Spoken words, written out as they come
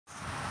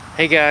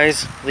Hey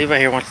guys, Levi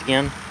here once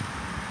again.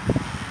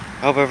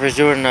 Hope everyone's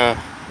doing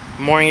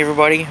morning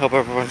everybody. Hope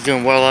everyone's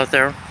doing well out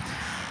there.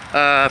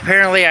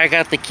 Apparently I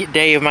got the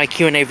day of my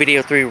Q&A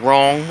video 3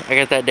 wrong. I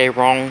got that day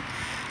wrong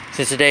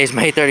since today is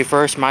May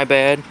 31st, my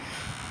bad.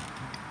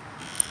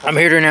 I'm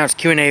here to announce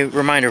Q&A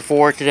reminder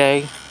 4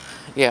 today.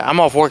 Yeah, I'm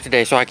off work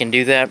today so I can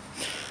do that.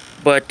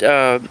 But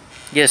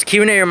yes,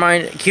 Q&A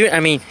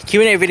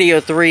video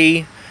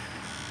 3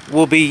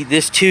 will be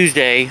this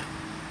Tuesday.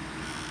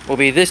 On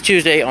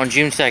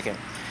June 2nd.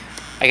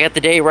 I got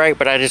the day right,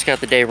 but I just got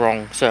the day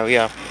wrong. So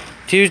yeah,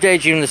 Tuesday,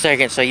 June the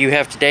 2nd. So you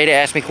have today to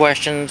ask me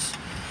questions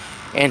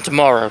and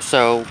tomorrow.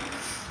 So,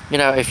 you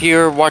know, if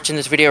you're watching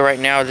this video right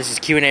now, this is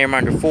Q&A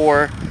reminder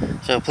 4.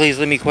 So please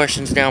leave me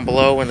questions down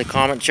below in the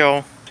comments,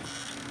 y'all.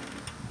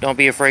 Don't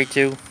be afraid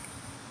to.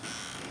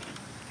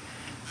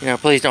 You know,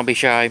 please don't be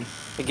shy.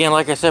 Again,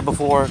 like I said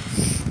before,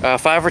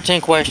 5 or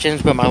 10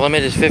 questions, but my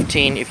limit is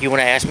 15 if you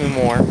want to ask me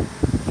more.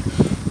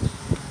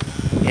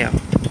 Yeah.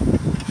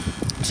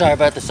 Sorry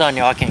about the sun,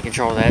 y'all. I can't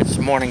control that. It's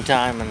morning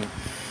time, and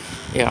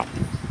yeah.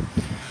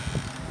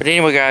 But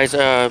anyway, guys,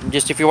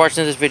 just if you're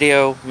watching this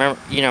video,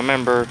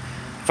 remember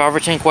 5 or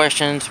 10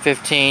 questions,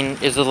 15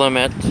 is the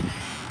limit,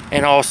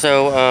 and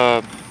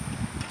also,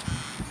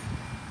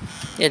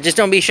 yeah, just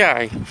don't be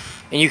shy.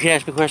 And you can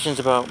ask me questions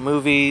about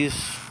movies,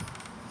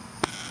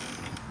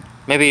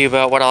 maybe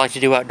about what I like to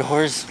do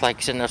outdoors,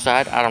 like sitting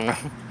outside. I don't know.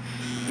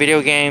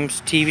 Video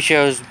games, TV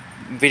shows,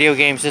 video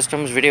game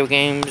systems, video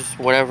games,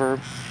 whatever.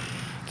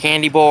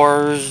 Candy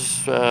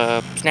bars,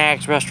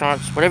 snacks,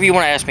 restaurants, whatever you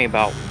want to ask me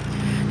about.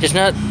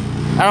 I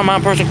don't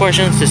mind personal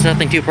questions, just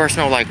nothing too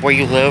personal, like where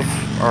you live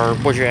or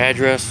what's your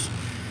address.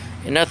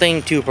 And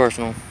nothing too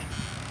personal.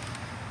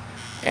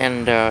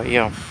 And,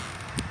 yeah.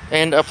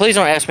 And please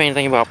don't ask me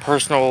anything about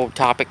personal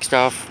topic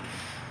stuff.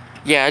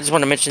 Yeah, I just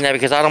want to mention that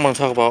because I don't want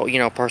to talk about, you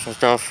know, personal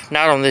stuff.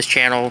 Not on this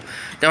channel.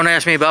 Don't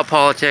ask me about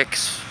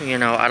politics. You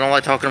know, I don't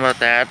like talking about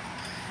that.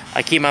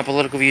 I keep my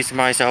political views to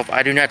myself.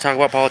 I do not talk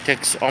about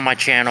politics on my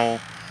channel.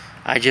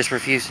 I just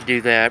refuse to do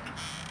that.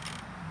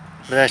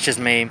 But that's just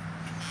me.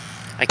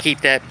 I keep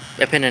that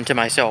opinion to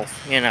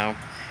myself, you know.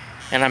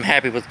 And I'm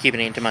happy with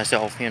keeping it to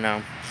myself, you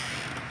know.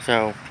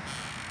 So.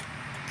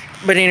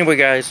 But anyway,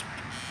 guys.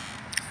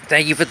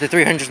 Thank you for the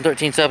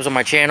 313 subs on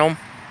my channel.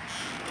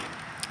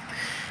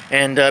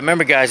 And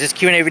remember, guys, this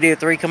Q&A video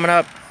 3 coming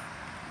up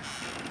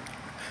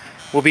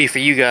will be for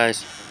you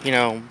guys. You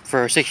know,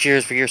 for 6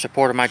 years, for your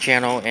support of my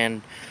channel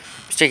and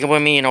sticking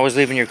with me and always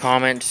leaving your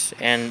comments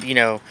and, you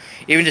know,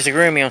 even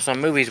disagreeing with me on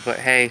some movies, but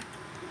hey,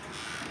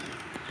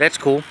 that's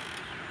cool.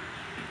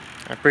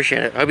 I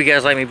appreciate it. I hope you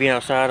guys like me being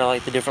outside. I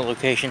like the different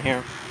location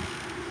here.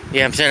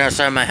 Yeah, I'm sitting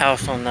outside my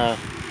house on the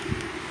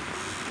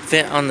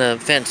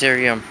fence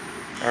area,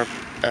 or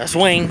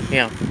swing,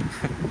 yeah,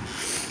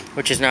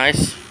 which is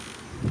nice.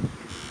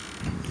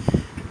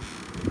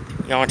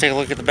 Y'all want to take a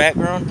look at the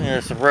background? Yeah,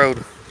 it's the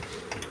road.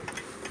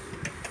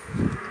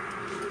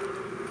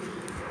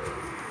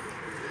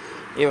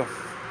 Ew.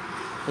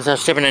 As I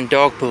was stepping in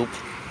dog poop.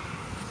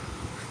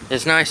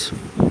 It's nice.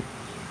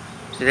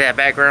 See that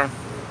background?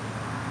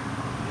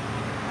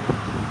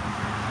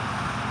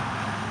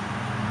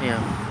 Yeah.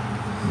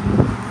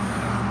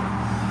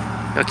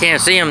 I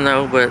can't see him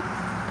though, but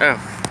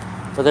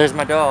oh. Well, there's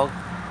my dog,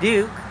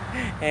 Duke.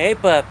 Hey,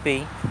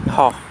 puppy.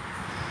 Oh.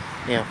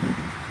 Yeah.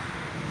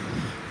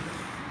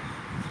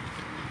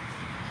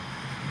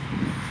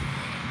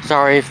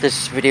 Sorry if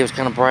this video is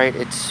kind of bright.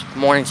 It's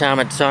morning time.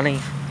 It's sunny.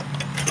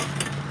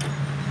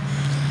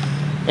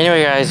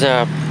 Anyway, guys,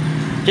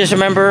 just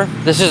remember,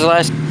 this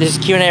is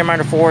Q&A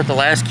reminder 4, the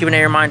last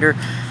Q&A reminder.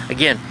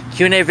 Again,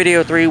 Q&A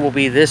video 3 will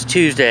be this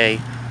Tuesday,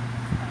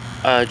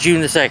 June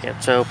the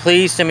 2nd. So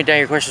please send me down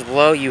your questions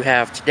below. You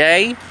have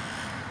today,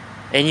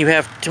 and you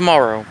have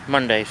tomorrow,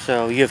 Monday.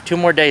 So you have 2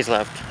 more days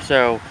left.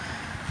 So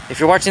if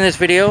you're watching this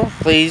video,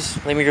 please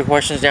leave me your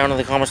questions down in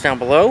the comments down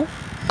below.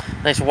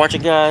 Thanks for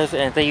watching, guys,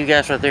 and thank you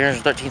guys for the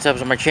 313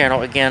 subs on my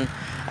channel. Again,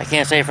 I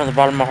can't say it from the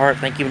bottom of my heart.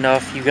 Thank you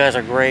enough. You guys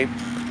are great.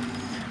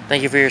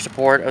 Thank you for your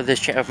support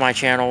of my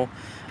channel.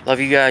 Love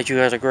you guys. You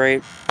guys are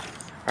great.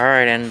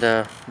 Alright, and,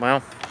 well,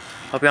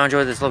 hope y'all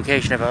enjoy this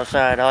location of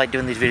outside. I like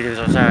doing these videos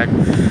outside.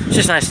 It's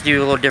just nice to do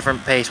a little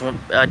different pace,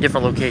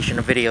 different location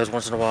of videos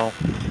once in a while.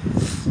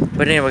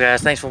 But anyway,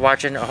 guys, thanks for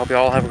watching. I hope you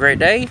all have a great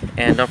day.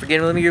 And don't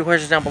forget to leave me your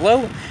questions down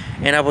below.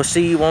 And I will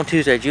see you on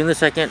Tuesday, June the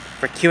 2nd,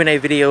 for Q&A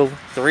video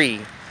 3.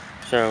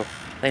 So,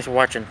 thanks for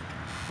watching.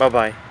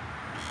 Bye-bye.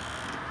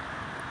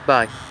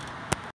 Bye.